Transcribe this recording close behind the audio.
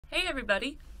Hey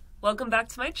everybody! Welcome back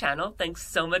to my channel. Thanks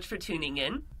so much for tuning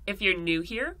in. If you're new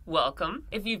here, welcome.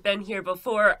 If you've been here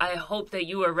before, I hope that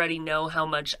you already know how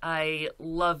much I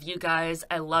love you guys.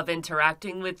 I love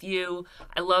interacting with you.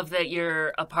 I love that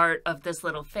you're a part of this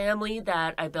little family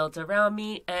that I built around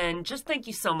me, and just thank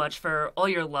you so much for all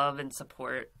your love and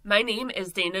support. My name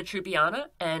is Dana Truppiana,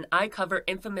 and I cover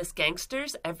infamous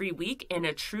gangsters every week in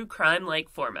a true crime-like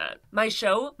format. My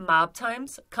show, Mob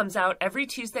Times, comes out every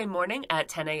Tuesday morning at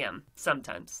 10 a.m.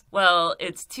 sometimes. Well,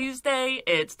 it's Tuesday,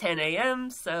 it's 10 a.m.,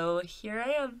 so here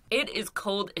I am. It is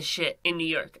cold as shit in New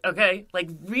York, okay? Like,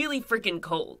 really freaking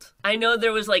cold. I know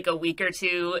there was like a week or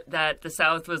two that the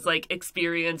South was like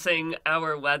experiencing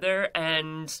our weather,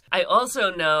 and I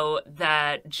also know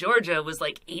that Georgia was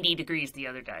like 80 degrees the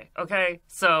other day, okay?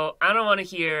 So I don't want to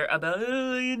hear about,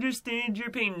 oh, I understand your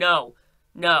pain. No,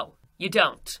 you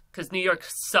don't, because New York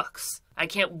sucks. I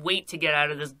can't wait to get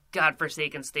out of this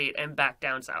godforsaken state and back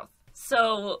down south.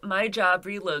 So my job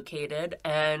relocated,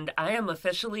 and I am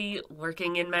officially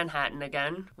working in Manhattan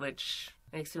again, which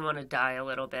makes me want to die a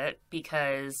little bit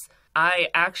because I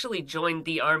actually joined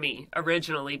the army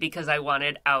originally because I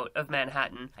wanted out of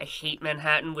Manhattan. I hate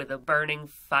Manhattan with a burning,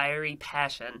 fiery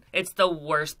passion. It's the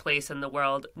worst place in the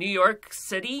world. New York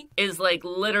City is like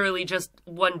literally just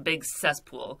one big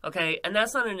cesspool, okay? And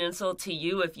that's not an insult to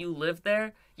you if you live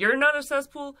there. You're not a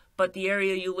cesspool, but the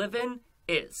area you live in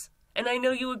is. And I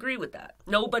know you agree with that.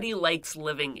 Nobody likes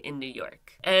living in New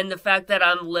York. And the fact that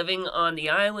I'm living on the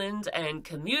island and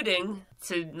commuting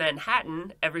to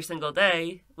Manhattan every single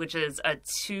day, which is a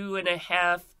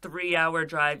 2.5, 3-hour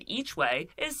drive each way,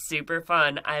 is super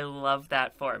fun. I love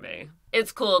that for me.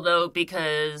 It's cool though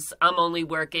because I'm only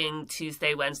working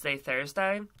Tuesday, Wednesday,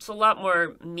 Thursday. It's a lot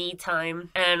more me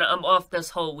time, and I'm off this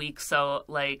whole week, so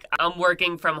like I'm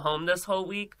working from home this whole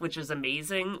week, which is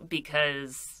amazing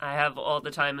because I have all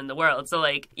the time in the world. So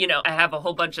like, you know, I have a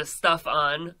whole bunch of stuff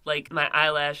on, like my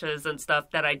eyelashes and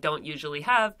stuff that I don't usually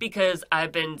have because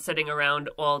I've been sitting around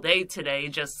all day today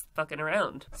just fucking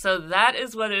around. So that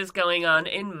is what is going on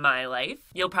in my life.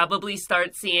 You'll probably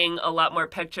start seeing a lot more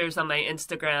pictures on my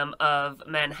Instagram of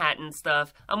Manhattan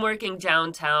stuff. I'm working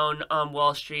downtown on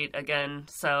Wall Street again,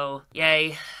 so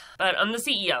yay. But I'm the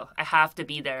CEO. I have to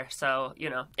be there, so, you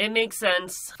know, it makes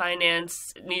sense.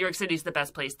 Finance, New York City's the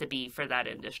best place to be for that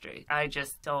industry. I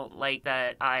just don't like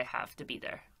that I have to be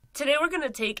there. Today we're going to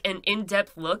take an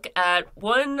in-depth look at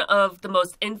one of the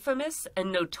most infamous and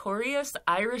notorious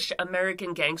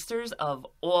Irish-American gangsters of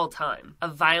all time. A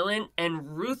violent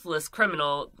and ruthless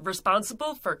criminal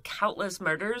responsible for countless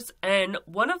murders and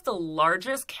one of the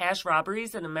largest cash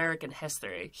robberies in American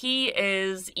history. He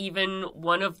is even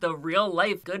one of the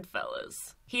real-life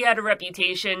Goodfellas. He had a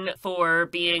reputation for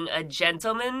being a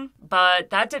gentleman,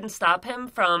 but that didn't stop him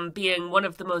from being one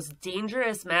of the most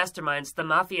dangerous masterminds the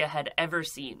mafia had ever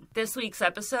seen. This week's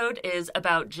episode is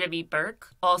about Jimmy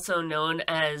Burke, also known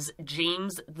as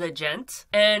James the Gent,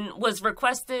 and was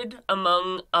requested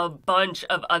among a bunch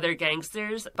of other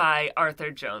gangsters by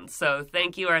Arthur Jones. So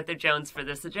thank you, Arthur Jones, for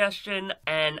the suggestion.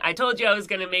 And I told you I was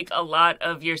going to make a lot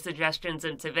of your suggestions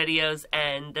into videos,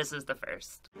 and this is the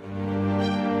first.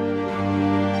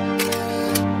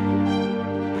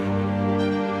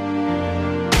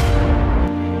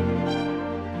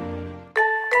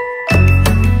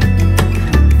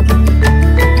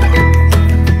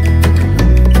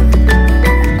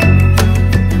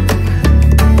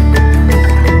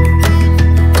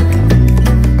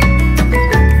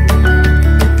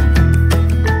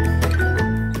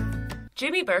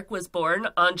 Jimmy Burke was born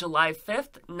on July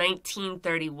 5th,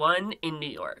 1931 in New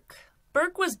York.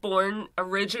 Burke was born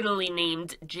originally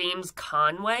named James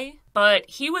Conway, but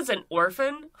he was an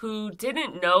orphan who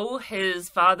didn't know his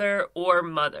father or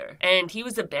mother, and he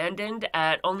was abandoned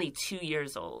at only 2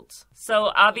 years old.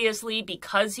 So obviously,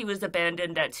 because he was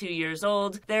abandoned at 2 years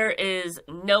old, there is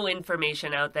no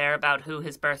information out there about who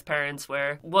his birth parents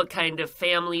were, what kind of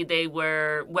family they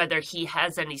were, whether he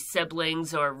has any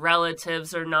siblings or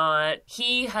relatives or not.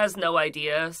 He has no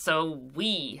idea, so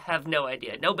we have no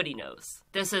idea. Nobody knows.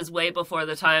 This is way before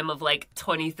the time of like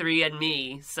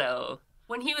 23andMe, so...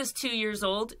 When he was 2 years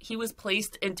old, he was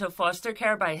placed into foster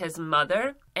care by his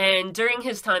mother, and during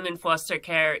his time in foster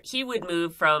care, he would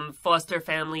move from foster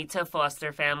family to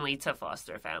foster family to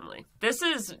foster family. This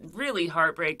is really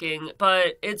heartbreaking,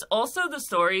 but it's also the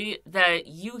story that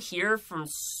you hear from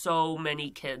so many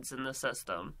kids in the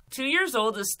system. 2 years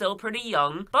old is still pretty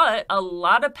young, but a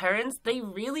lot of parents, they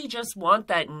really just want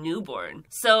that newborn.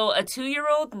 So a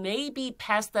 2-year-old may be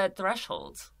past that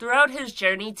threshold. Throughout his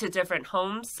journey to different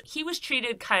homes, he was treated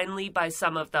kindly by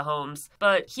some of the homes,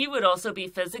 but he would also be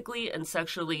physically and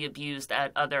sexually sexually abused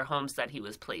at other homes that he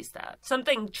was placed at.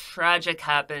 Something tragic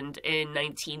happened in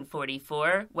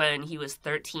 1944 when he was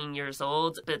 13 years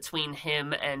old between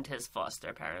him and his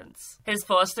foster parents. His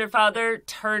foster father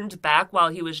turned back while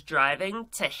he was driving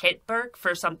to hit Burke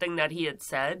for something that he had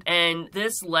said, and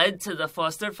this led to the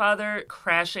foster father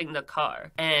crashing the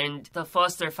car, and the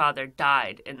foster father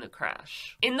died in the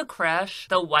crash. In the crash,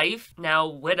 the wife, now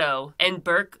widow, and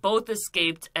Burke both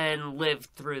escaped and lived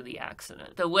through the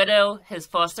accident. The widow, his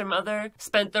foster mother,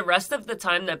 spent the rest of the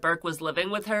time that Burke was living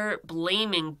with her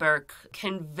blaming Burke,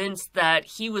 convinced that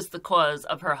he was the cause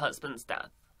of her husband's death.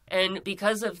 And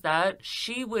because of that,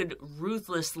 she would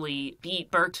ruthlessly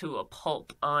beat Burke to a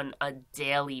pulp on a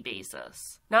daily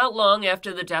basis. Not long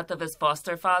after the death of his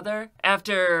foster father,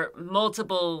 after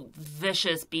multiple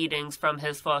vicious beatings from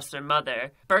his foster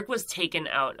mother, Burke was taken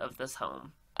out of this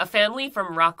home. A family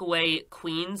from Rockaway,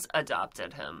 Queens,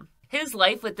 adopted him. His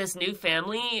life with this new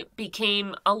family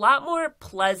became a lot more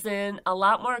pleasant, a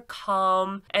lot more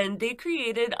calm, and they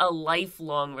created a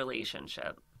lifelong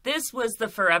relationship. This was the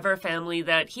forever family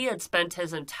that he had spent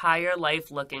his entire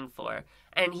life looking for,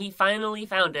 and he finally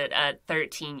found it at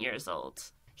 13 years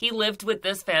old. He lived with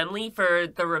this family for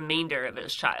the remainder of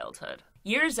his childhood.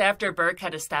 Years after Burke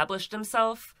had established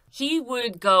himself, he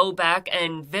would go back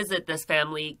and visit this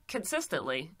family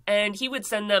consistently, and he would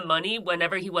send them money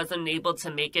whenever he wasn't able to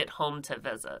make it home to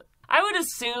visit. I would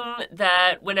assume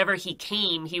that whenever he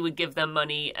came, he would give them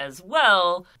money as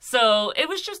well. So it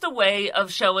was just a way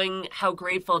of showing how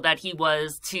grateful that he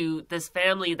was to this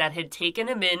family that had taken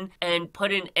him in and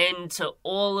put an end to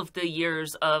all of the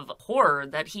years of horror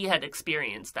that he had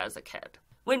experienced as a kid.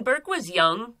 When Burke was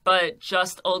young, but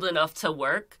just old enough to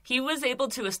work, he was able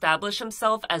to establish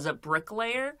himself as a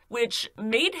bricklayer, which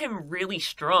made him really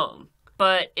strong.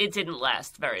 But it didn't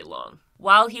last very long.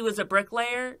 While he was a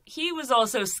bricklayer, he was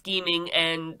also scheming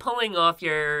and pulling off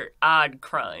your odd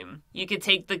crime. You could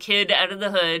take the kid out of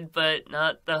the hood, but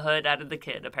not the hood out of the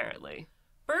kid, apparently.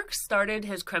 Burke started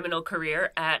his criminal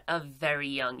career at a very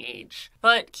young age,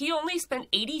 but he only spent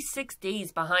 86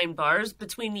 days behind bars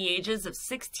between the ages of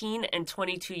 16 and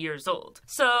 22 years old.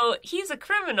 So he's a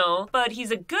criminal, but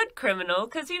he's a good criminal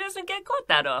because he doesn't get caught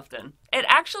that often. It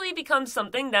actually becomes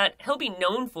something that he'll be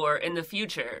known for in the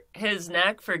future, his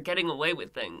knack for getting away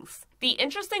with things. The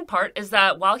interesting part is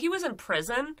that while he was in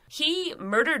prison, he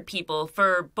murdered people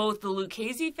for both the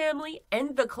Lucchese family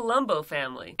and the Colombo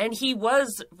family, and he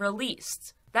was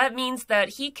released. That means that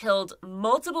he killed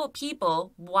multiple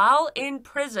people while in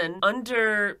prison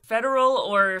under federal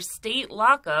or state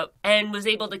lockup and was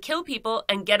able to kill people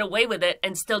and get away with it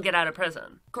and still get out of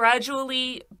prison.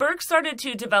 Gradually, Burke started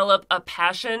to develop a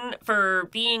passion for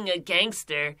being a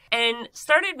gangster and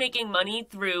started making money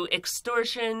through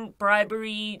extortion,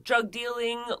 bribery, drug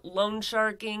dealing, loan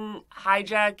sharking,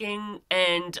 hijacking,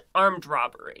 and armed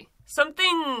robbery.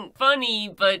 Something funny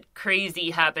but crazy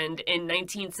happened in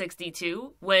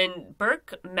 1962 when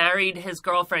Burke married his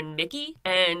girlfriend Mickey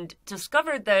and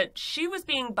discovered that she was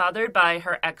being bothered by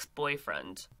her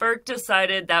ex-boyfriend. Burke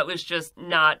decided that was just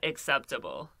not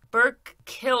acceptable. Burke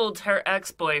killed her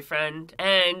ex-boyfriend,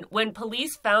 and when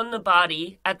police found the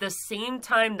body at the same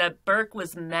time that Burke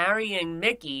was marrying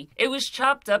Mickey, it was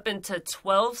chopped up into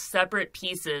 12 separate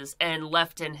pieces and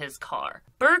left in his car.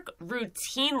 Burke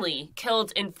routinely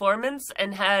killed informants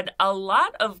and had a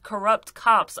lot of corrupt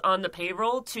cops on the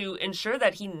payroll to ensure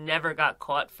that he never got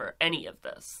caught for any of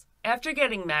this. After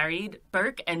getting married,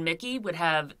 Burke and Mickey would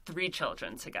have 3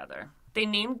 children together. They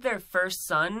named their first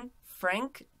son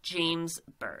Frank James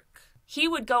Burke. He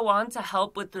would go on to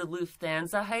help with the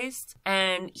Lufthansa heist,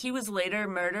 and he was later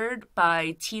murdered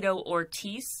by Tito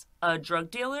Ortiz, a drug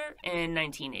dealer, in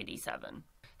 1987.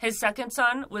 His second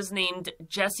son was named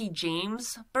Jesse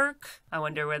James Burke. I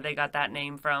wonder where they got that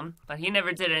name from, but he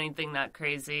never did anything that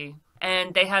crazy.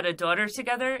 And they had a daughter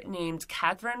together named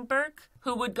Catherine Burke,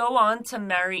 who would go on to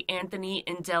marry Anthony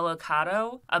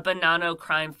Indelicato, a Bonanno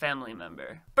crime family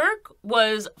member. Burke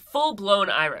was full-blown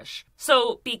Irish,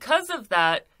 so because of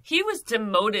that, he was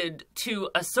demoted to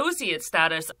associate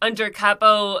status under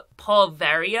Capo Paul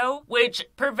Vario, which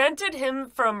prevented him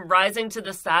from rising to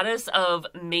the status of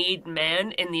made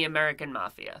man in the American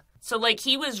mafia. So,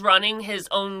 he was running his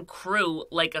own crew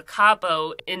like a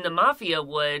capo in the mafia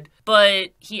would, but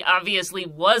he obviously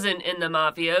wasn't in the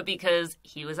mafia because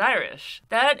he was Irish.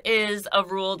 That is a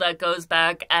rule that goes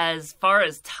back as far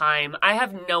as time. I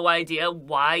have no idea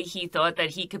why he thought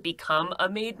that he could become a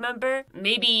made member.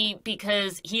 Maybe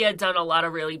because he had done a lot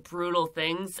of really brutal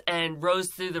things and rose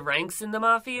through the ranks in the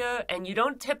mafia, and you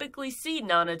don't typically see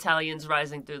non-Italians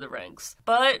rising through the ranks.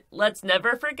 But let's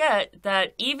never forget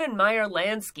that even Meyer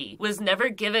Lansky, Conway was never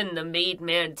given the made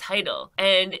man title,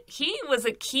 and he was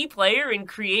a key player in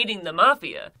creating the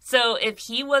mafia. So if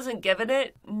he wasn't given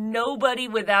it, nobody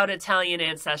without Italian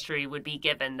ancestry would be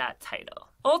given that title.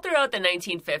 All throughout the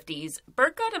 1950s,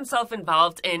 Burke got himself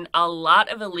involved in a lot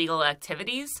of illegal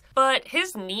activities, but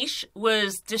his niche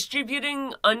was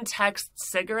distributing untaxed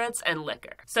cigarettes and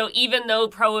liquor. So even though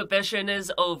prohibition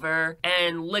is over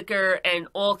and liquor and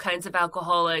all kinds of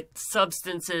alcoholic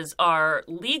substances are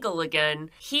legal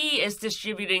again, he is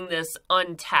distributing this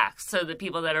untaxed. So the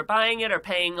people that are buying it are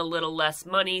paying a little less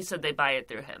money, so they buy it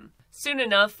through him. Soon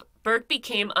enough, Burke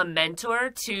became a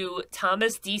mentor to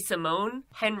Thomas D. Simone,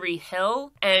 Henry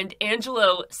Hill, and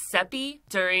Angelo Seppi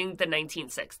during the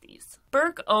 1960s.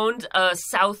 Burke owned a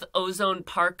South Ozone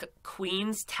Park,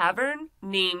 Queens tavern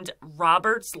named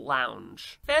Robert's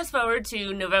Lounge. Fast forward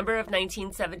to November of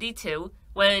 1972,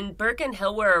 when Burke and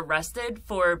Hill were arrested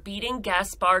for beating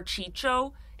Gaspar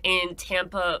Chicho in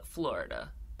Tampa,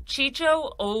 Florida.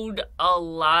 Chicho owed a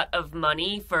lot of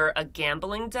money for a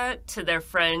gambling debt to their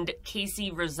friend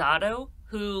Casey Rosado,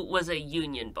 who was a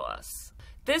union boss.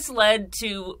 This led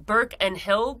to Burke and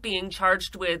Hill being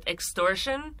charged with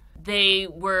extortion. They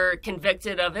were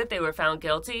convicted of it, they were found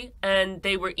guilty, and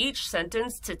they were each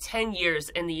sentenced to 10 years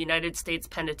in the United States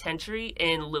Penitentiary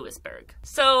in Lewisburg.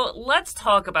 So let's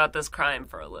talk about this crime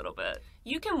for a little bit.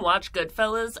 You can watch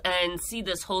Goodfellas and see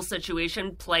this whole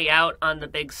situation play out on the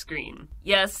big screen.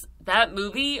 Yes, that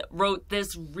movie wrote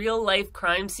this real-life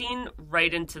crime scene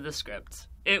right into the script.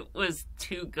 It was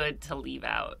too good to leave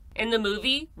out. In the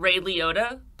movie, Ray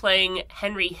Liotta, playing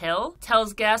Henry Hill,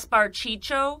 tells Gaspar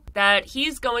Chicho that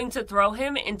he's going to throw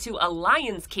him into a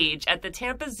lion's cage at the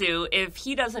Tampa Zoo if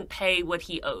he doesn't pay what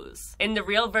he owes. In the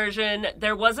real version,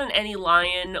 there wasn't any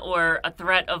lion or a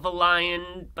threat of a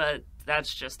lion, but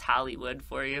that's just Hollywood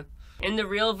for you. In the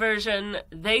real version,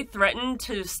 they threatened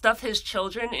to stuff his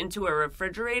children into a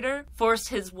refrigerator, force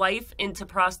his wife into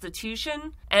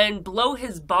prostitution, and blow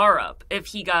his bar up if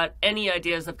he got any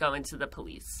ideas of going to the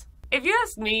police. If you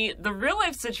ask me, the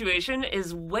real-life situation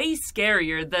is way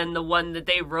scarier than the one that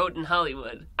they wrote in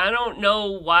Hollywood. I don't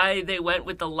know why they went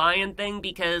with the lion thing,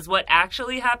 because what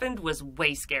actually happened was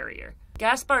way scarier.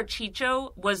 Gaspar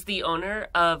Chicho was the owner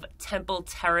of Temple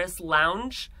Terrace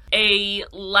Lounge, a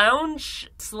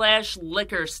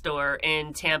lounge/liquor store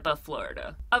in Tampa,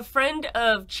 Florida. A friend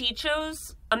of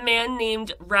Chicho's, a man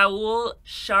named Raoul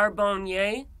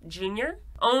Charbonnier Jr.,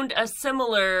 owned a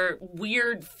similar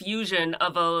weird fusion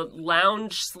of a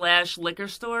lounge/liquor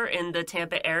store in the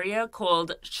Tampa area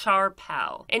called Char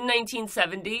Pal. In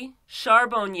 1970,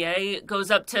 Charbonnier goes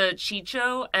up to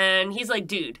Chicho and he's like,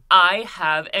 dude, I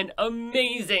have an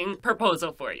amazing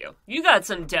proposal for you. You got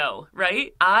some dough,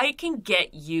 right? I can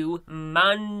get you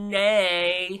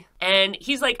money. And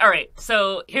he's like, all right,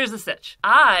 so here's the stitch.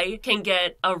 I can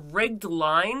get a rigged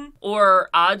line or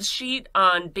odds sheet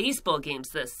on baseball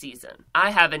games this season. I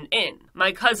have an in.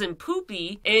 My cousin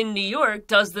Poopy in New York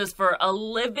does this for a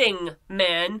living,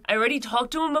 man. I already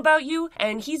talked to him about you,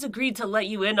 and he's agreed to let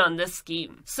you in on this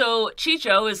scheme. So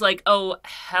Chicho is like, oh,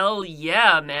 hell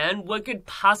yeah, man. What could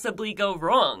possibly go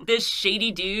wrong? This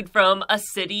shady dude from a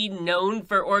city known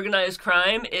for organized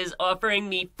crime is offering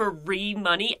me free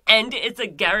money, and it's a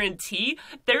guarantee.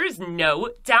 There is no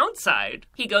downside.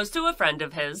 He goes to a friend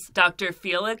of his, Dr.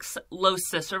 Felix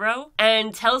Locicero,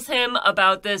 and tells him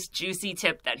about this juicy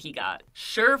tip that he got.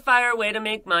 Surefire way to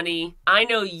make money. I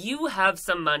know you have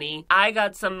some money. I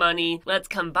got some money. Let's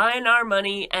combine our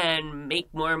money and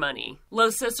make more money.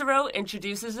 Locicero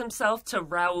introduces himself to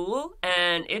Raoul,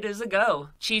 and it is a go.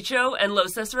 Chicho and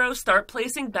Locicero start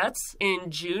placing bets in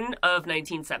June of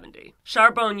 1970.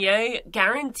 Charbonnier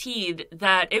guaranteed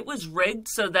that it was rigged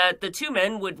so that the two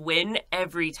men would win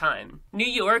every time. New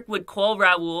York would call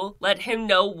Raoul, let him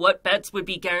know what bets would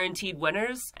be guaranteed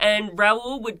winners, and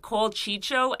Raoul would call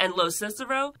Chicho and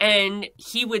Locicero, and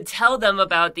he would tell them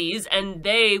about these, and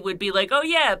they would be like, oh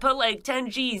yeah, put like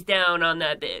 10 G's down on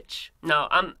that bitch. No,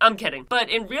 I'm kidding. But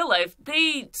in real life,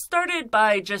 they started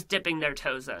by just dipping their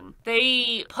toes in.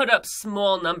 They put up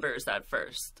small numbers at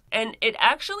first, and it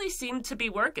actually seemed to be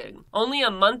working. Only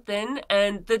a month in,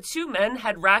 and the two men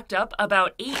had racked up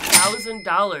about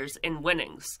 $8,000 in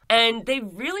winnings, and they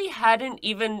really hadn't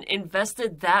even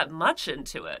invested that much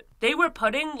into it. They were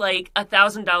putting like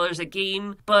 $1,000 a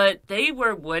game, but they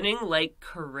were winning like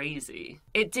crazy.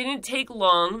 It didn't take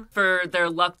long for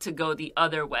their luck to go the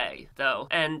other way, though,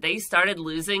 and they started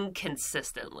losing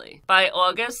consistently. By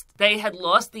August, they had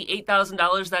lost the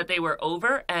 $8,000 that they were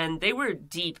over, and they were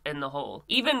deep in the hole.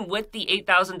 Even even with the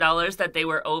 $8,000 that they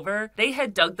were over, they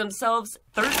had dug themselves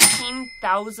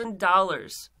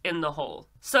 $13,000 in the hole.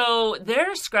 So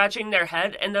they're scratching their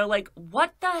head and they're like,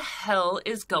 what the hell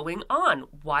is going on?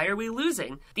 Why are we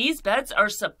losing? These bets are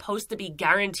supposed to be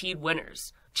guaranteed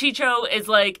winners. Chicho is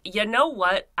like, you know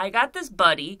what? I got this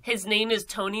buddy. His name is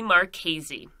Tony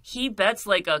Marchese. He bets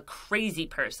like a crazy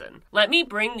person. Let me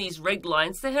bring these rigged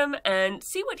lines to him and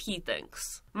see what he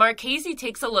thinks. Marchese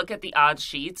takes a look at the odds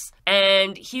sheets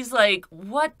and he's like,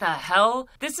 what the hell?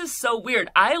 This is so weird.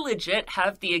 I legit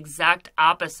have the exact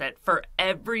opposite for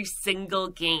every single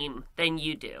game than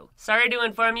you do. Sorry to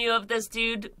inform you of this,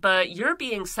 dude, but you're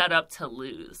being set up to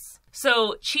lose.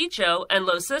 So Chicho and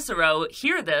Lo Cicero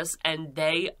hear this and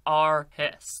they are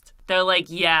pissed. They're like,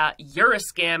 yeah, you're a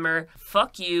scammer.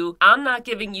 Fuck you. I'm not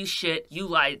giving you shit. You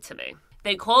lied to me.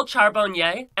 They call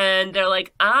Charbonnier and they're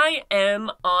like, I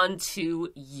am on to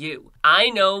you. I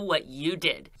know what you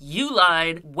did. You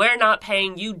lied. We're not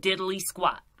paying you diddly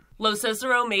squat. Lo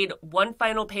Cicero made one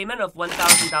final payment of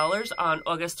 $1,000 on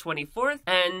August 24th,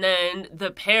 and then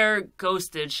the pair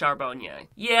ghosted Charbonnier.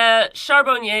 Yeah,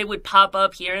 Charbonnier would pop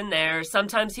up here and there.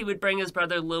 Sometimes he would bring his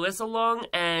brother Louis along,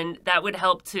 and that would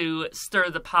help to stir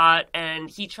the pot,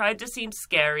 and he tried to seem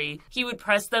scary. He would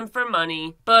press them for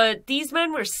money, but these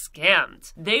men were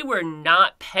scammed. They were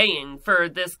not paying for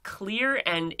this clear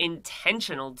and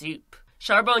intentional dupe.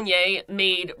 Charbonnier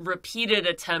made repeated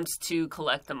attempts to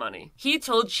collect the money. He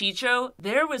told Chicho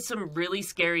there was some really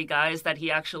scary guys that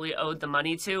he actually owed the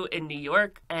money to in New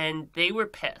York, and they were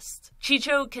pissed.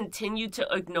 Chicho continued to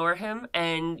ignore him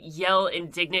and yell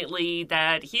indignantly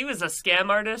that he was a scam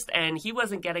artist and he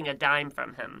wasn't getting a dime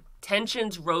from him.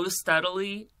 Tensions rose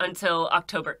steadily until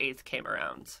October 8th came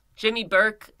around. Jimmy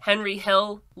Burke, Henry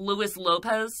Hill, Luis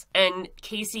Lopez, and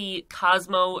Casey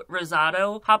Cosmo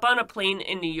Rosado hop on a plane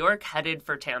in New York headed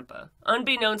for Tampa.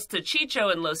 Unbeknownst to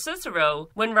Chicho and Lo Cicero,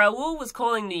 when Raul was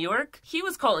calling New York, he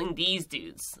was calling these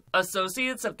dudes,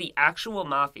 associates of the actual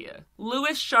mafia.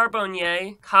 Louis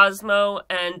Charbonnier, Cosmo,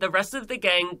 and the rest of the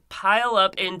gang pile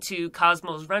up into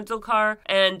Cosmo's rental car,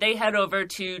 and they head over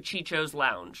to Chicho's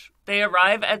lounge. They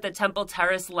arrive at the Temple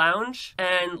Terrace Lounge,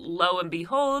 and lo and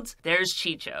behold, there's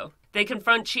Chicho. They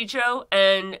confront Chicho,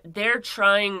 and they're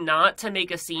trying not to make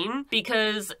a scene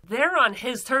because they're on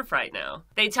his turf right now.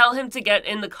 They tell him to get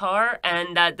in the car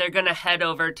and that they're gonna head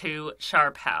over to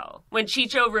Sharp Hal. When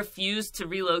Chicho refused to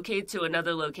relocate to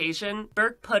another location,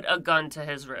 Burke put a gun to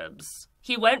his ribs.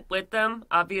 He went with them,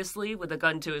 obviously, with a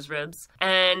gun to his ribs.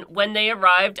 And when they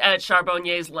arrived at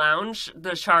Charbonnier's lounge,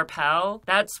 the Sharp Hal,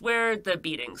 that's where the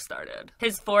beating started.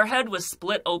 His forehead was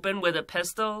split open with a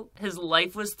pistol, his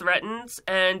life was threatened,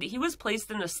 and he was placed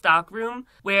in a stock room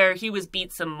where he was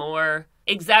beat some more,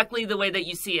 exactly the way that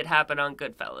you see it happen on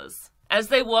Goodfellas. As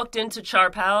they walked into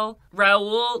Sharp Hal,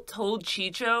 Raul told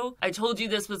Chicho, I told you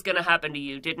this was gonna happen to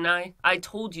you, didn't I? I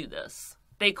told you this.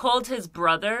 They called his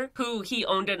brother, who he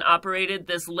owned and operated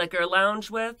this liquor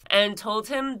lounge with, and told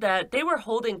him that they were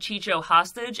holding Chicho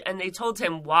hostage, and they told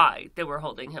him why they were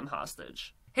holding him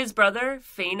hostage. His brother,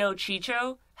 Fano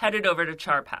Chicho, headed over to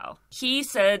Sharp Hal. He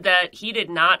said that he did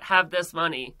not have this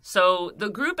money, so the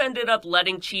group ended up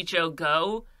letting Chicho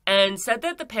go and said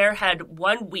that the pair had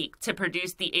 1 week to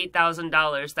produce the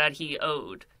 $8,000 that he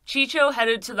owed. Chicho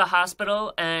headed to the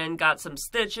hospital and got some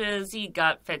stitches. He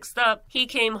got fixed up. He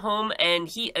came home and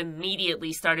he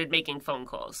immediately started making phone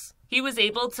calls. He was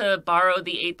able to borrow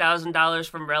the $8,000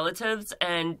 from relatives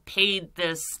and paid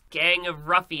this gang of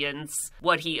ruffians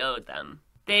what he owed them.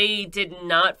 They did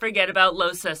not forget about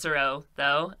Lo Cicero,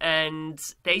 though, and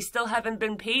they still haven't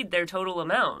been paid their total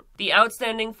amount. The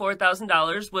outstanding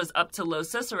 $4,000 was up to Lo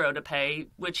Cicero to pay,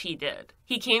 which he did.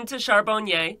 He came to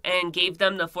Charbonnier and gave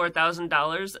them the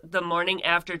 $4,000 the morning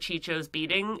after Chicho's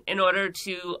beating in order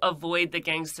to avoid the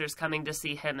gangsters coming to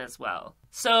see him as well.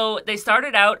 So they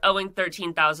started out owing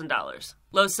 $13,000.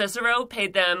 Lo Cicero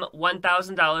paid them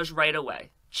 $1,000 right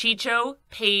away. Chicho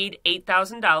paid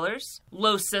 $8,000.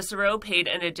 Lo Cicero paid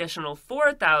an additional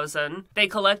 $4,000. They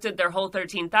collected their whole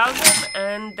 $13,000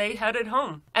 and they headed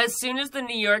home. As soon as the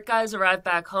New York guys arrived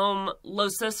back home, Lo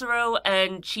Cicero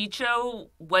and Chicho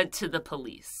went to the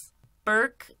police.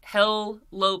 Burke, Hill,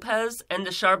 Lopez, and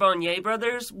the Charbonnier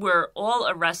brothers were all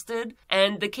arrested,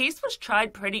 and the case was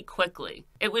tried pretty quickly.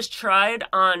 It was tried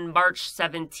on March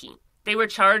 17th. They were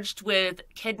charged with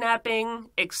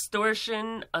kidnapping,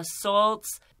 extortion,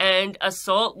 assaults, and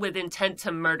assault with intent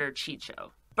to murder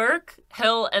Chicho. Burke,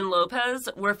 Hill, and Lopez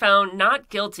were found not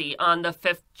guilty on the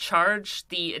 5th charge,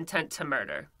 the intent to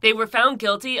murder. They were found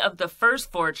guilty of the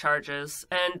first 4 charges,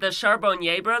 and the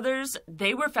Charbonnier brothers,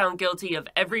 they were found guilty of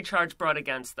every charge brought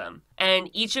against them. And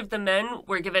each of the men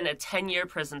were given a 10-year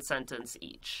prison sentence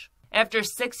each. After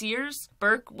 6 years,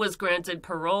 Burke was granted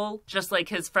parole, just like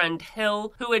his friend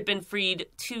Hill, who had been freed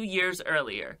 2 years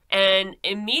earlier. And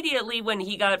immediately when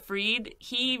he got freed,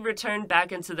 he returned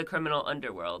back into the criminal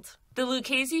underworld. The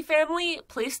Lucchese family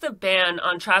placed a ban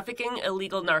on trafficking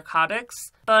illegal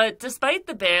narcotics, but despite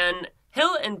the ban,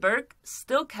 Hill and Burke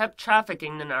still kept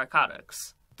trafficking the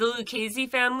narcotics. The Lucchese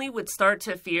family would start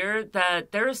to fear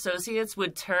that their associates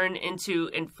would turn into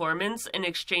informants in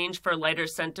exchange for lighter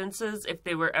sentences if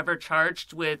they were ever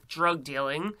charged with drug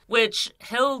dealing, which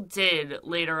Hill did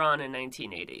later on in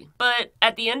 1980. But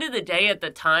at the end of the day, at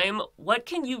the time, what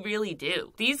can you really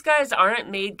do? These guys aren't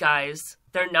made guys.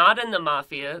 They're not in the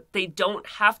mafia. They don't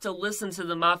have to listen to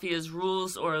the mafia's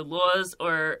rules or laws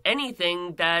or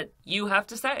anything that you have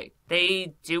to say.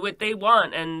 They do what they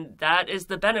want, and that is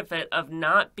the benefit of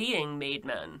not being made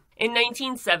men. In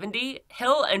 1970,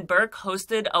 Hill and Burke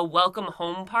hosted a welcome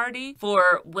home party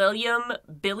for William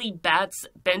Billy Bats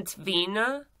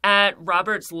Bentvina at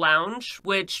Robert's Lounge,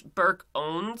 which Burke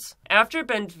owns, after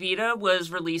Bentvita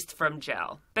was released from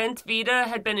jail. Bentvita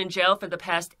had been in jail for the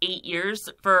past 8 years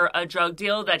for a drug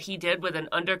deal that he did with an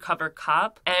undercover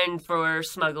cop and for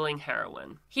smuggling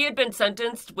heroin. He had been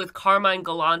sentenced with Carmine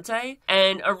Galante,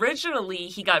 and originally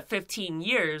he got 15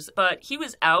 years, but he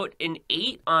was out in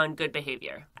 8 on good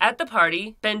behavior. At the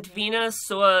party, Bentvina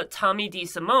saw Tommy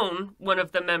DeSimone, one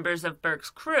of the members of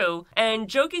Burke's crew, and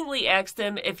jokingly asked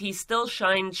him if he still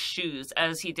shined shoes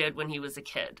as he did when he was a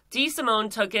kid.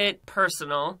 DeSimone took it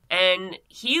personal, and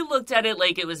he looked at it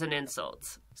like it was an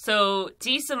insult. So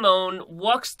DeSimone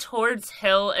walks towards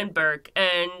Hill and Burke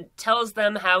and tells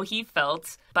them how he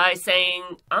felt by saying,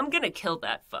 "I'm gonna kill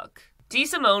that fuck."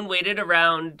 DeSimone waited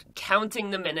around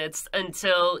counting the minutes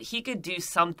until he could do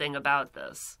something about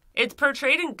this. It's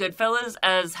portrayed in Goodfellas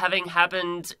as having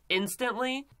happened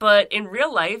instantly, but in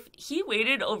real life, he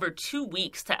waited over 2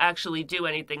 weeks to actually do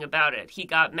anything about it. He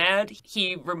got mad,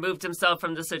 he removed himself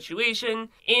from the situation.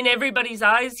 In everybody's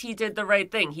eyes, he did the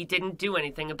right thing. He didn't do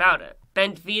anything about it.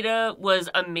 Bentvita was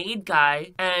a made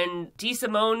guy, and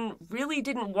DeSimone really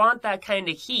didn't want that kind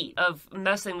of heat of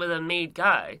messing with a made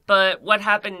guy. But what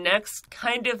happened next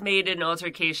kind of made an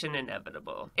altercation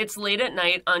inevitable. It's late at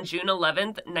night on June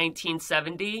 11th,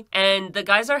 1970, and the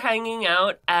guys are hanging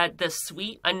out at The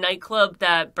Suite, a nightclub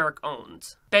that Burke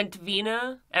owns.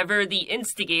 Bentvina, ever the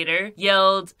instigator,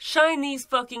 yelled, "Shine these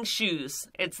fucking shoes."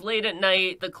 It's late at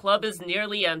night, the club is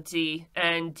nearly empty,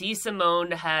 and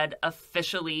DeSimone had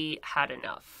officially had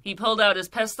enough. He pulled out his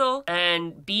pistol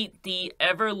and beat the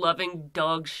ever-loving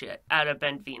dog shit out of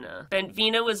Bentvina.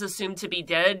 Bentvina was assumed to be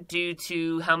dead due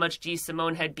to how much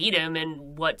DeSimone had beat him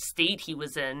and what state he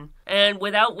was in. And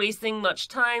without wasting much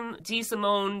time,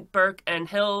 DeSimone, Burke, and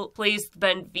Hill placed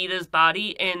Bentvita's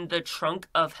body in the trunk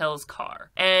of Hill's car.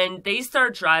 And they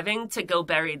start driving to go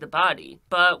bury the body.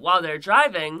 But while they're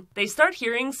driving, they start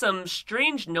hearing some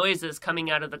strange noises coming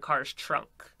out of the car's trunk.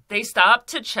 They stop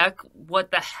to check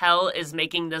what the hell is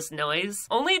making this noise,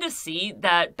 only to see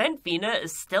that Bentvina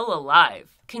is still alive.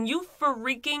 Can you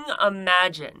freaking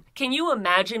imagine? Can you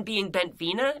imagine being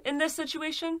Bentvina in this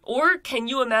situation? Or can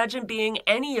you imagine being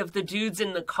any of the dudes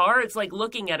in the car? It's like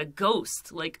looking at a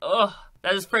ghost. Like, ugh.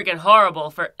 That is freaking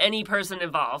horrible for any person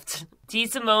involved.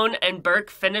 DeSimone and Burke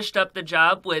finished up the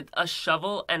job with a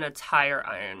shovel and a tire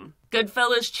iron.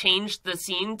 Goodfellas changed the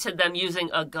scene to them using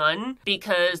a gun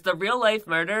because the real-life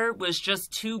murder was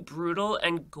just too brutal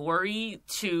and gory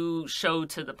to show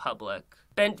to the public.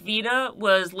 Bentvita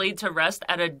was laid to rest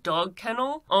at a dog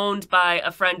kennel owned by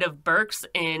a friend of Burke's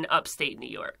in upstate New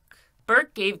York.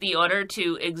 Burke gave the order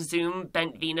to exhume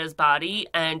Bentvina's body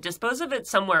and dispose of it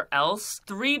somewhere else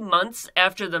 3 months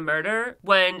after the murder,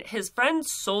 when his friend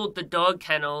sold the dog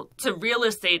kennel to real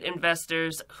estate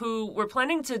investors who were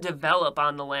planning to develop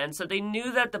on the land, so they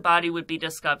knew that the body would be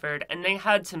discovered and they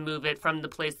had to move it from the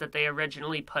place that they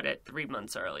originally put it 3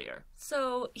 months earlier.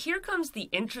 So here comes the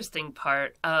interesting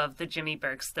part of the Jimmy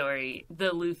Burke story,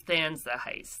 the Lufthansa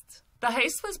heist. The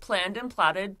heist was planned and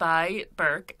plotted by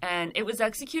Burke, and it was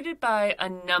executed by a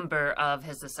number of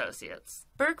his associates.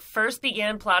 Burke first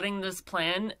began plotting this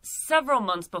plan several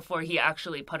months before he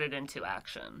actually put it into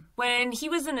action. When he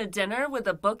was in a dinner with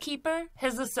a bookkeeper,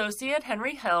 his associate,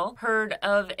 Henry Hill, heard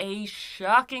of a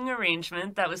shocking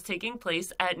arrangement that was taking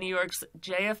place at New York's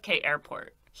JFK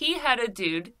airport. He had a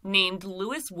dude named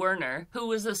Louis Werner, who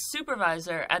was a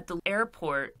supervisor at the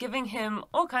airport, giving him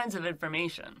all kinds of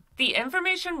information. The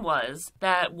information was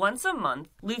that once a month,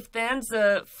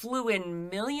 Lufthansa flew in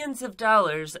millions of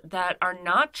dollars that are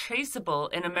not traceable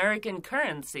in American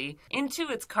currency into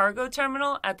its cargo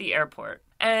terminal at the airport.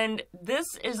 And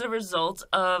this is a result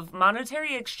of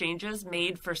monetary exchanges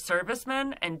made for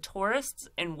servicemen and tourists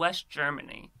in West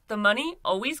Germany. The money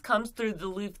always comes through the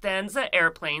Lufthansa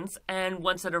airplanes, and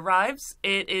once it arrives,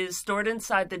 it is stored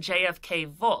inside the JFK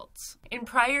vaults. In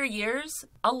prior years,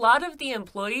 a lot of the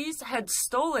employees had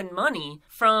stolen money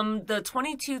from the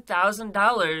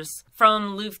 $22,000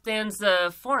 from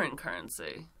Lufthansa foreign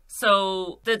currency.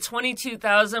 So the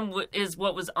 $22,000 is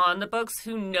what was on the books.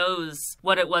 Who knows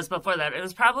what it was before that? It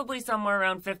was probably somewhere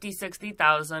around $50,000,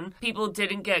 $60,000. People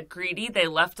didn't get greedy. They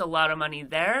left a lot of money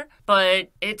there,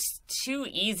 but it's too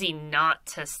easy not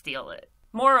to steal it.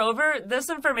 Moreover, this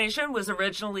information was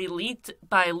originally leaked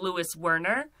by Louis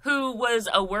Werner, who was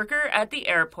a worker at the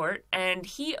airport, and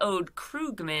he owed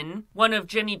Krugman, one of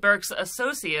Jimmy Burke's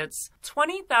associates,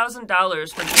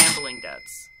 $20,000 for gambling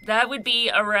debts. That would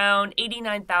be around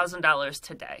 $89,000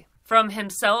 today, from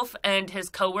himself and his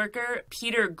coworker,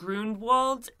 Peter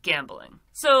Grunwald, gambling.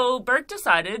 So Burke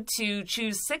decided to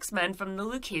choose 6 men from the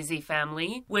Lucchese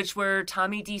family, which were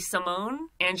Tommy DeSimone,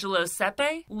 Angelo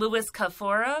Sepe, Louis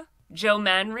Cafora, Joe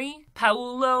Manry,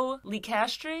 Paolo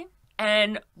Licastri,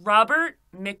 and Robert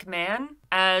McMahon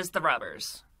as the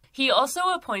robbers. He also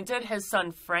appointed his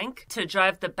son Frank to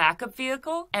drive the backup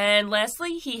vehicle, and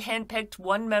lastly, he handpicked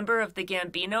one member of the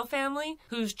Gambino family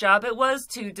whose job it was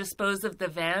to dispose of the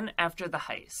van after the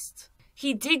heist.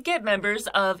 He did get members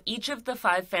of each of the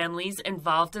 5 families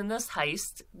involved in this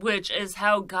heist, which is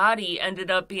how Gotti ended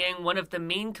up being one of the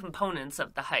main components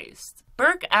of the heist.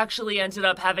 Burke actually ended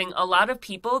up having a lot of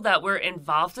people that were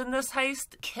involved in this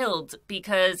heist killed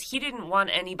because he didn't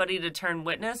want anybody to turn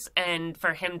witness and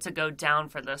for him to go down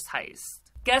for this heist.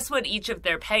 Guess what each of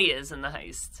their pay is in the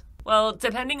heist? Well,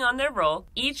 depending on their role,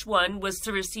 each one was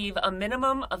to receive a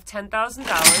minimum of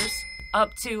 $10,000 up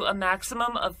to a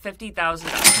maximum of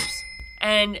 $50,000.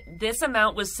 And this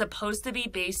amount was supposed to be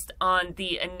based on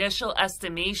the initial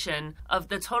estimation of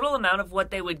the total amount of what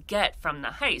they would get from the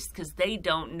heist, because they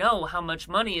don't know how much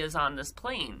money is on this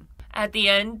plane. At the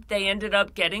end, they ended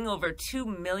up getting over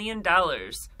 $2 million,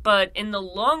 but in the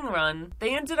long run,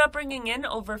 they ended up bringing in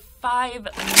over $5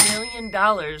 million,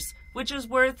 which is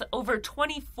worth over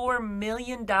 $24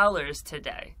 million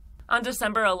today. On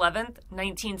December 11th,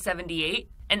 1978,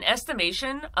 an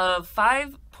estimation of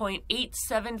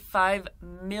 $5.875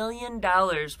 million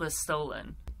was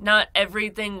stolen. Not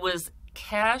everything was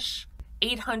cash.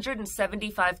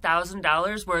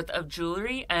 $875,000 worth of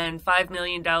jewelry and $5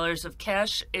 million of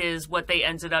cash is what they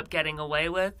ended up getting away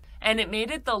with. And it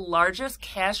made it the largest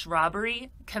cash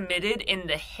robbery committed in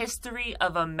the history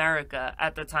of America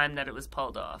at the time that it was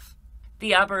pulled off.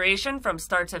 The operation from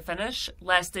start to finish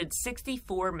lasted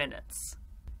 64 minutes.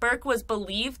 Burke was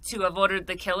believed to have ordered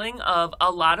the killing of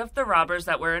a lot of the robbers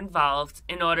that were involved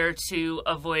in order to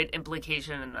avoid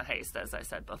implication in the heist, as I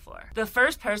said before. The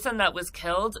first person that was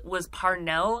killed was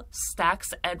Parnell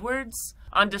Stacks Edwards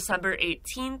on December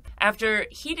 18th after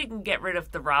he didn't get rid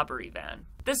of the robbery van.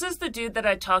 This is the dude that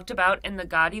I talked about in the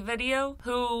Gotti video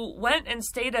who went and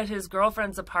stayed at his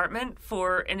girlfriend's apartment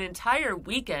for an entire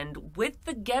weekend with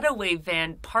the getaway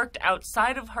van parked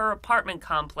outside of her apartment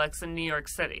complex in New York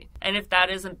City. And if that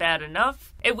isn't bad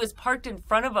enough, it was parked in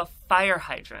front of a fire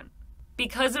hydrant.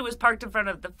 Because it was parked in front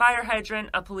of the fire hydrant,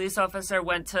 a police officer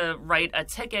went to write a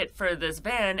ticket for this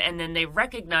van and then they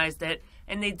recognized it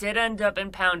and they did end up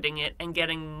impounding it and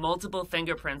getting multiple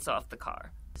fingerprints off the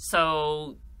car.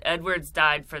 So Edwards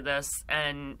died for this,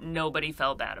 and nobody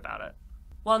felt bad about it.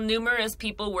 While numerous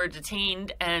people were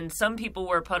detained and some people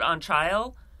were put on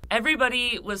trial,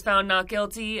 everybody was found not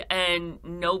guilty and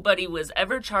nobody was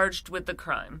ever charged with the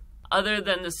crime, other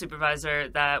than the supervisor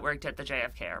that worked at the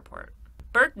JFK airport.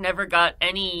 Burke never got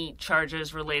any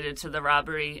charges related to the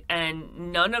robbery,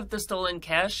 and none of the stolen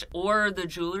cash or the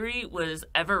jewelry was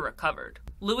ever recovered.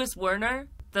 Louis Werner,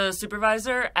 the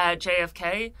supervisor at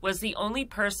JFK, was the only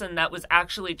person that was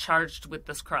actually charged with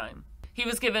this crime. He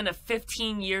was given a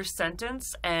 15-year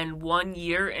sentence, and 1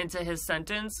 year into his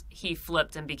sentence, he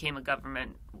flipped and became a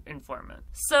government informant.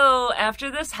 So after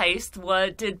this heist,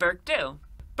 what did Burke do?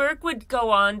 Burke would go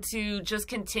on to just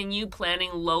continue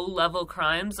planning low-level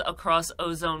crimes across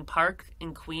Ozone Park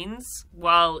in Queens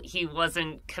while he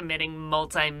wasn't committing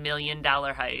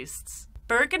multi-million-dollar heists.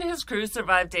 Burke and his crew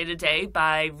survived day to day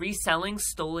by reselling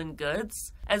stolen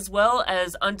goods, as well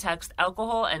as untaxed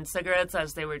alcohol and cigarettes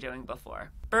as they were doing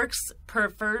before. Burke's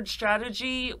preferred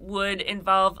strategy would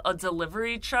involve a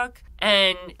delivery truck,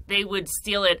 and they would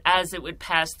steal it as it would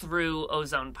pass through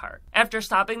Ozone Park. After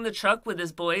stopping the truck with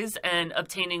his boys and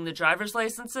obtaining the driver's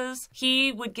licenses,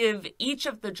 he would give each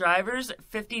of the drivers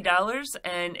 $50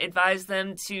 and advise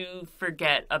them to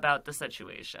forget about the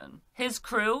situation. His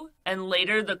crew, and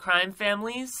later the crime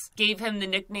families, gave him the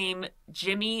nickname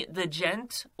Jimmy the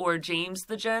Gent or James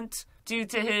the Gent, due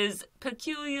to his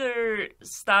peculiar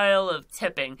style of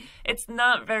tipping. It's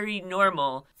not very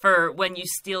normal for when you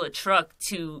steal a truck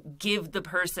to give the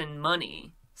person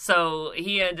money. So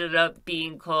he ended up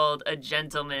being called a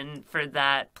gentleman for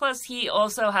that. Plus, he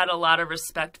also had a lot of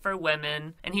respect for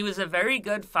women, and he was a very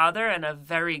good father and a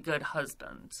very good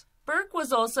husband. Burke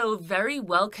was also very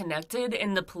well connected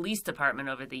in the police department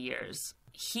over the years.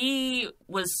 He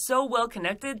was so well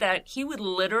connected that he would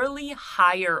literally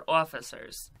hire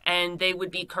officers, and they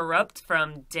would be corrupt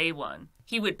from day one.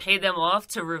 He would pay them off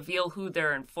to reveal who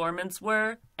their informants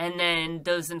were, and then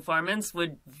those informants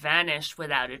would vanish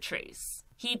without a trace.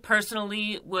 He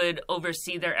personally would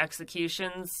oversee their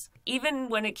executions, even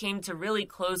when it came to really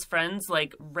close friends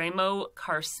like Remo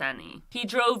Carsani. He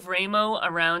drove Remo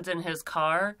around in his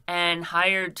car and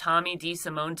hired Tommy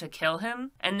DeSimone to kill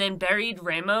him, and then buried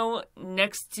Remo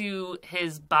next to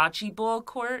his bocce ball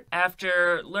court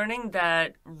after learning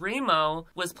that Remo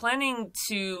was planning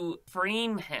to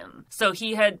frame him. So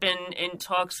he had been in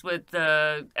talks with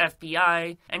the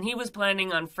FBI, and he was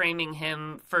planning on framing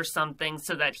him for something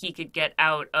so that he could get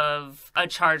out of a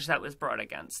charge that was brought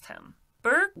against him.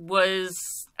 Burke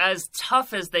was as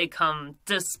tough as they come,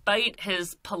 despite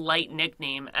his polite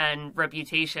nickname and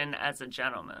reputation as a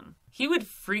gentleman. He would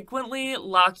frequently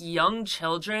lock young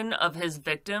children of his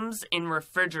victims in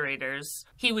refrigerators.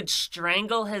 He would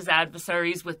strangle his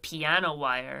adversaries with piano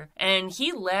wire, and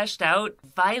he lashed out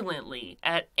violently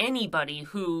at anybody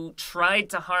who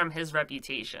tried to harm his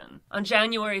reputation. On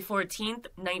January 14th,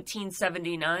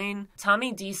 1979,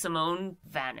 Tommy DeSimone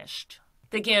vanished.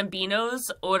 The Gambinos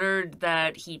ordered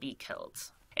that he be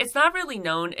killed. It's not really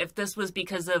known if this was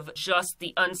because of just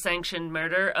the unsanctioned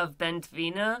murder of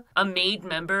Bentvina, a made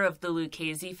member of the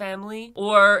Lucchese family,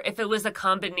 or if it was a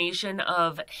combination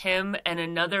of him and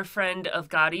another friend of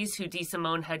Gotti's who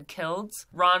DeSimone had killed,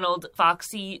 Ronald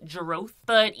Foxy Giroth.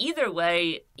 But either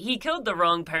way, he killed the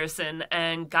wrong person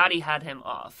and Gotti had him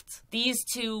offed. These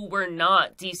two were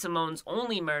not DeSimone's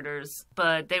only murders,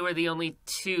 but they were the only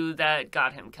two that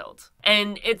got him killed.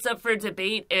 And it's up for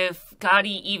debate if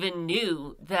Gotti even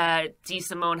knew that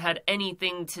DeSimone had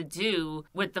anything to do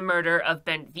with the murder of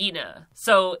Bentvina.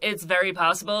 So it's very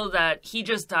possible that he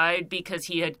just died because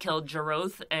he had killed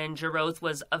Giroth, and Giroth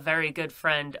was a very good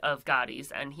friend of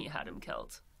Gotti's, and he had him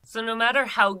killed. So no matter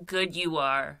how good you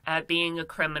are at being a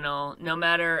criminal, no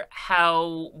matter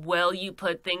how well you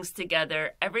put things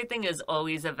together, everything is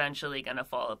always eventually going to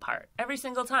fall apart. Every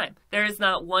single time. There is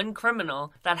not one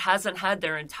criminal that hasn't had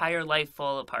their entire life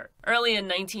fall apart. Early in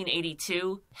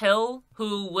 1982, Hill,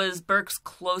 who was Burke's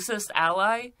closest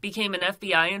ally, became an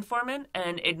FBI informant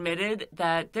and admitted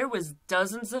that there was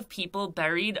dozens of people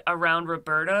buried around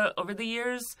Roberta over the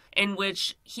years, in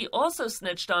which he also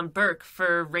snitched on Burke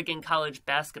for rigging college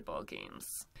basketball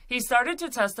games. He started to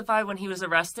testify when he was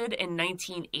arrested in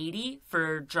 1980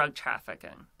 for drug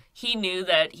trafficking. He knew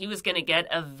that he was going to get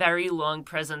a very long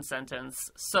prison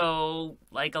sentence, so,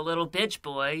 like a little bitch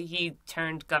boy, he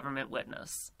turned government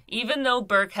witness. Even though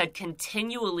Burke had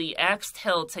continually asked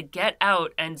Hill to get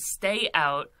out and stay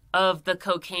out of the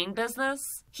cocaine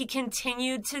business, he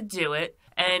continued to do it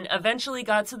and eventually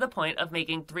got to the point of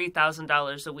making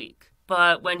 $3,000 a week.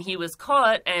 But when he was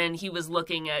caught and he was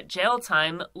looking at jail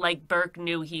time like Burke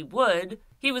knew he would,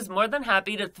 he was more than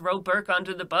happy to throw Burke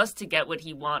under the bus to get what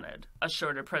he wanted, a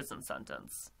shorter prison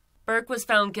sentence. Burke was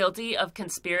found guilty of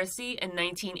conspiracy in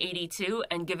 1982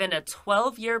 and given a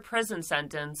 12-year prison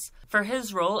sentence for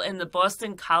his role in the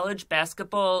Boston College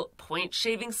basketball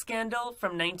point-shaving scandal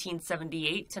from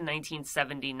 1978 to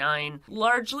 1979,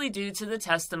 largely due to the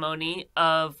testimony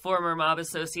of former mob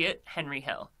associate Henry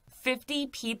Hill. 50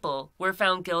 people were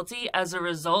found guilty as a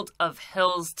result of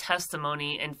Hill's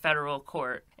testimony in federal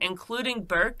court, including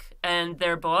Burke and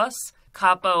their boss,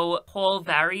 Capo Paul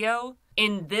Vario,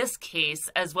 in this case,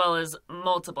 as well as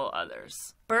multiple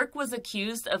others. Burke was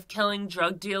accused of killing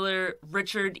drug dealer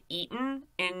Richard Eaton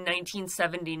in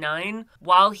 1979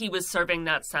 while he was serving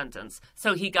that sentence.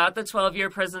 So he got the 12-year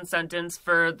prison sentence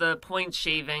for the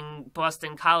point-shaving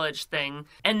Boston College thing.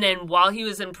 And then while he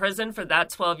was in prison for that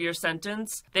 12-year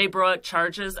sentence, they brought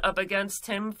charges up against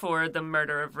him for the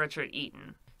murder of Richard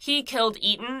Eaton. He killed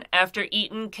Eaton after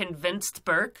Eaton convinced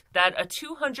Burke that a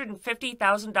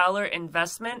 $250,000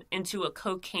 investment into a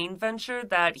cocaine venture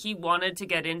that he wanted to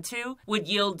get into would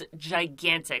yield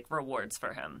gigantic rewards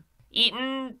for him.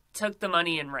 Eaton took the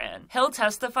money and ran. Hill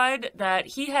testified that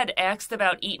he had asked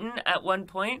about Eaton at one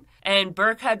point, and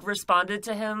Burke had responded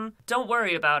to him, "Don't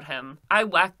worry about him. I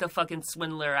whacked the fucking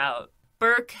swindler out."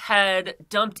 Burke had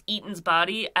dumped Eaton's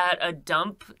body at a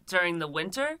dump during the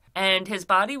winter, and his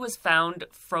body was found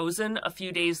frozen a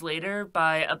few days later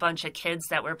by a bunch of kids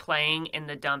that were playing in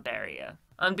the dump area.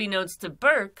 Unbeknownst to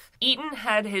Burke, Eaton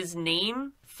had his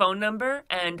name, phone number,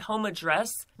 and home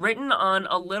address written on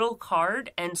a little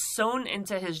card and sewn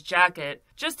into his jacket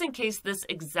just in case this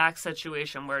exact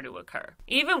situation were to occur.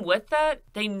 Even with that,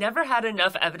 they never had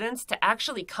enough evidence to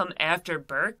actually come after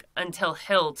Burke until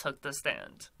Hill took the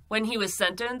stand. When he was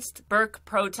sentenced, Burke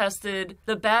protested,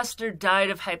 "The bastard died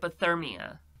of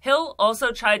hypothermia." Hill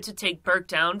also tried to take Burke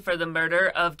down for the murder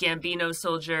of Gambino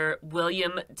soldier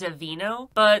William Davino,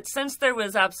 but since there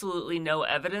was absolutely no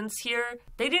evidence here,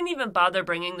 they didn't even bother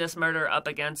bringing this murder up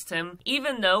against him,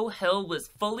 even though Hill was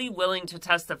fully willing to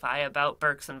testify about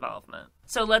Burke's involvement.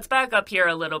 So let's back up here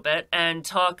a little bit and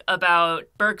talk about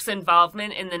Burke's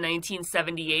involvement in the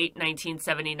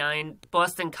 1978-1979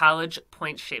 Boston College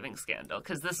point shaving scandal,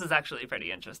 because this is actually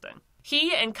pretty interesting.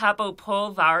 He and Capo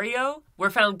Paul Vario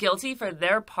were found guilty for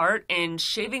their part in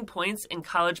shaving points in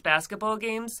college basketball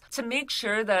games to make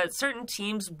sure that certain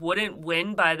teams wouldn't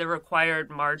win by the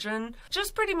required margin,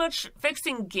 just pretty much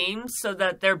fixing games so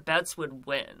that their bets would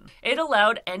win. It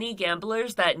allowed any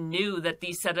gamblers that knew that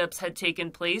these setups had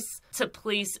taken place to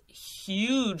place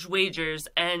huge wagers,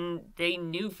 and they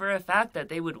knew for a fact that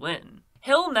they would win.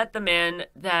 Hill met the man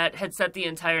that had set the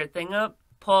entire thing up,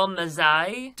 Paul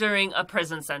Mazzei, during a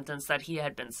prison sentence that he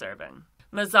had been serving.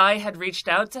 Mazzei had reached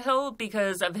out to Hill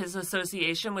because of his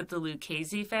association with the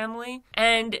Lucchese family,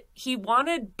 and he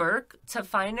wanted Burke to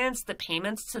finance the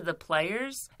payments to the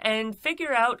players and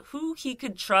figure out who he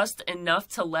could trust enough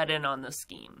to let in on the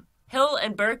scheme. Hill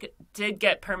and Burke did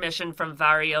get permission from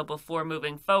Vario before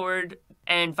moving forward,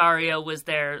 and Vario was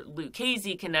their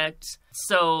Lucchese connect,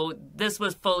 so this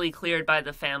was fully cleared by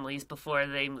the families before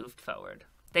they moved forward.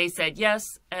 They said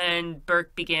yes, and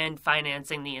Burke began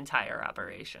financing the entire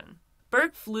operation.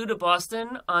 Burke flew to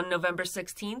Boston on November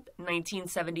 16th,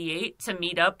 1978, to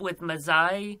meet up with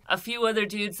Mazzei, a few other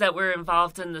dudes that were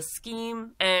involved in the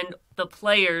scheme, and the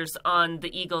players on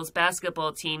the Eagles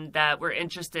basketball team that were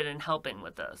interested in helping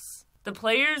with this. The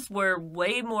players were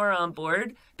way more on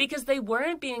board because they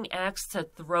weren't being asked to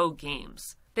throw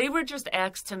games. They were just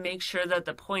asked to make sure that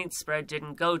the point spread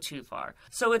didn't go too far.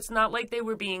 So it's not like they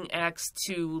were being asked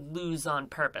to lose on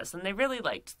purpose, and they really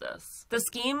liked this. The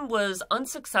scheme was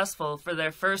unsuccessful for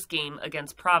their first game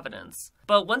against Providence,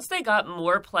 but once they got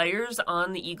more players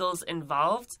on the Eagles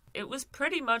involved, it was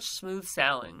pretty much smooth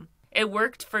sailing. It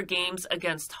worked for games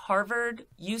against Harvard,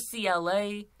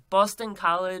 UCLA, Boston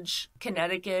College,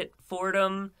 Connecticut,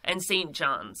 Fordham, and St.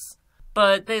 John's.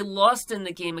 But they lost in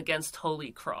the game against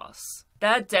Holy Cross.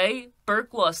 That day,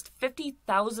 Burke lost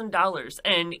 $50,000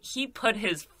 and he put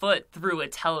his foot through a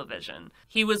television.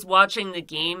 He was watching the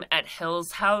game at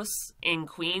Hill's house in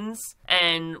Queens,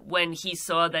 and when he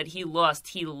saw that he lost,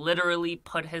 he literally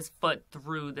put his foot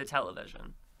through the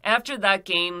television. After that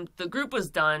game, the group was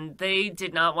done. They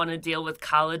did not want to deal with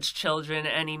college children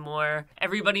anymore.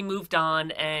 Everybody moved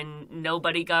on and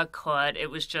nobody got caught.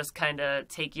 It was just kind of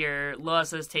take your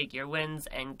losses, take your wins,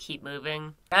 and keep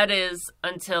moving. That is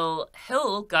until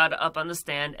Hill got up on the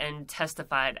stand and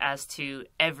testified as to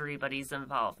everybody's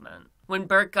involvement. When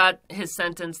Burke got his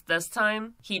sentence this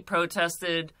time, he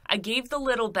protested, "I gave the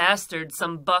little bastard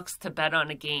some bucks to bet on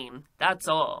a game. That's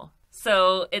all."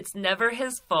 So it's never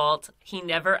his fault. He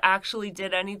never actually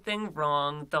did anything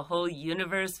wrong. The whole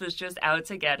universe was just out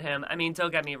to get him. I mean, don't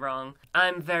get me wrong.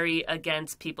 I'm very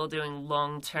against people doing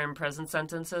long-term prison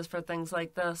sentences for things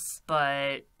like this,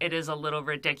 but it is a little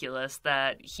ridiculous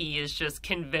that he is just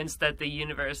convinced that the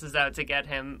universe is out to get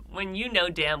him when you know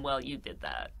damn well you did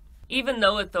that. Even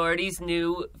though authorities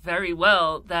knew very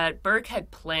well that Burke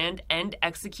had planned and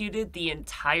executed the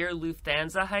entire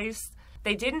Lufthansa heist,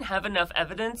 they didn't have enough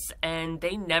evidence, and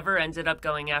they never ended up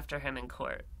going after him in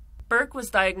court. Burke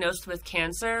was diagnosed with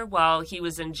cancer while he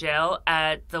was in jail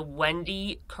at the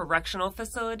Wendy Correctional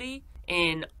Facility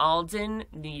in Alden,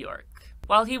 New York.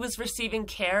 While he was receiving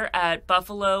care at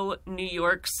Buffalo, New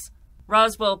York's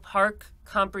Roswell Park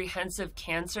Comprehensive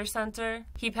Cancer Center,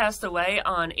 he passed away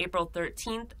on April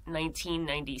 13th,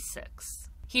 1996.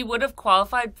 He would have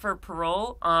qualified for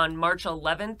parole on March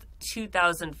 11th,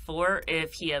 2004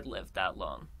 if he had lived that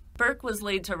long. Burke was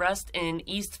laid to rest in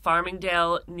East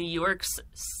Farmingdale, New York's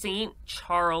St.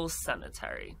 Charles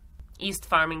Cemetery. East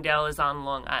Farmingdale is on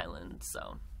Long Island,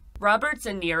 so. Robert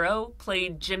De Niro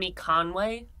played Jimmy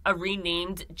Conway, a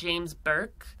renamed James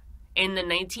Burke, in the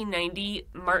 1990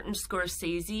 Martin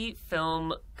Scorsese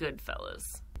film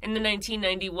Goodfellas. In the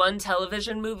 1991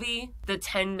 television movie, The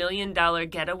 $10 Million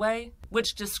Getaway,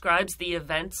 which describes the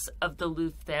events of the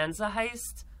Lufthansa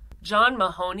heist, John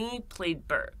Mahoney played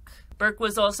Burke. Burke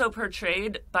was also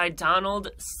portrayed by Donald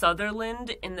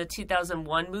Sutherland in the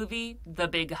 2001 movie The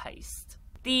Big Heist.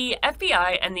 The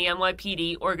FBI and the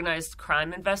NYPD organized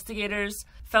crime investigators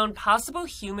found possible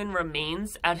human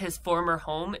remains at his former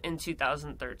home in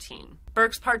 2013.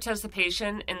 Burke's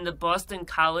participation in the Boston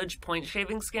College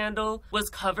point-shaving scandal was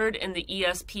covered in the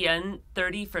ESPN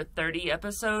 30 for 30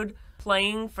 episode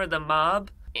Playing for the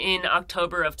Mob in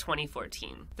October of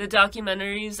 2014. The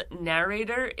documentary's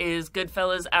narrator is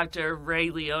Goodfellas actor Ray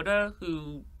Liotta,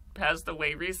 who passed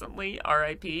away recently,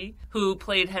 R.I.P., who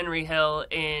played Henry Hill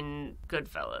in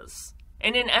Goodfellas.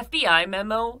 In an FBI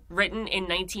memo written in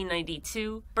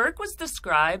 1992, Burke was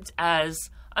described as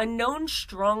a known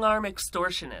strong-arm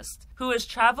extortionist who has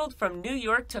traveled from New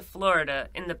York to Florida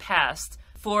in the past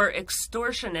for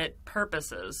extortionate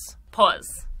purposes.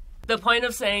 Pause. The point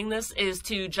of saying this is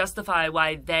to justify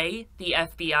why they, the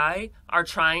FBI, are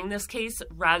trying this case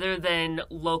rather than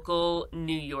local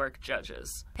New York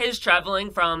judges. His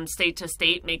traveling from state to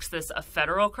state makes this a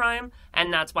federal crime,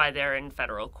 and that's why they're in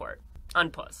federal court.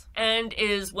 Unpause. And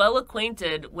is well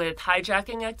acquainted with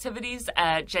hijacking activities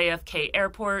at JFK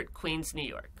Airport, Queens, New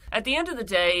York. At the end of the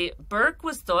day, Burke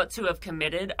was thought to have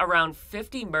committed around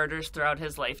 50 murders throughout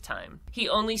his lifetime. He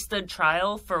only stood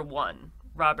trial for one.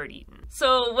 Robert Eaton.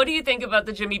 So what do you think about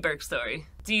the Jimmy Burke story?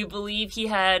 Do you believe he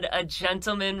had a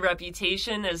gentleman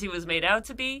reputation as he was made out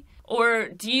to be? Or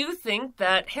do you think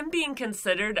that him being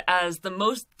considered as the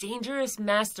most dangerous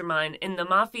mastermind in the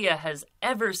mafia has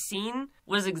ever seen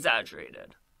was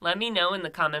exaggerated? Let me know in the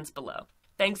comments below.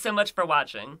 Thanks so much for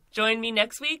watching. Join me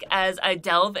next week as I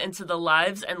delve into the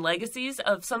lives and legacies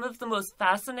of some of the most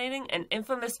fascinating and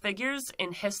infamous figures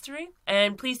in history.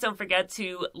 And please don't forget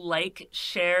to like,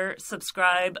 share,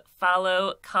 subscribe,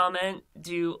 follow, comment,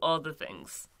 do all the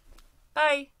things.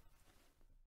 Bye!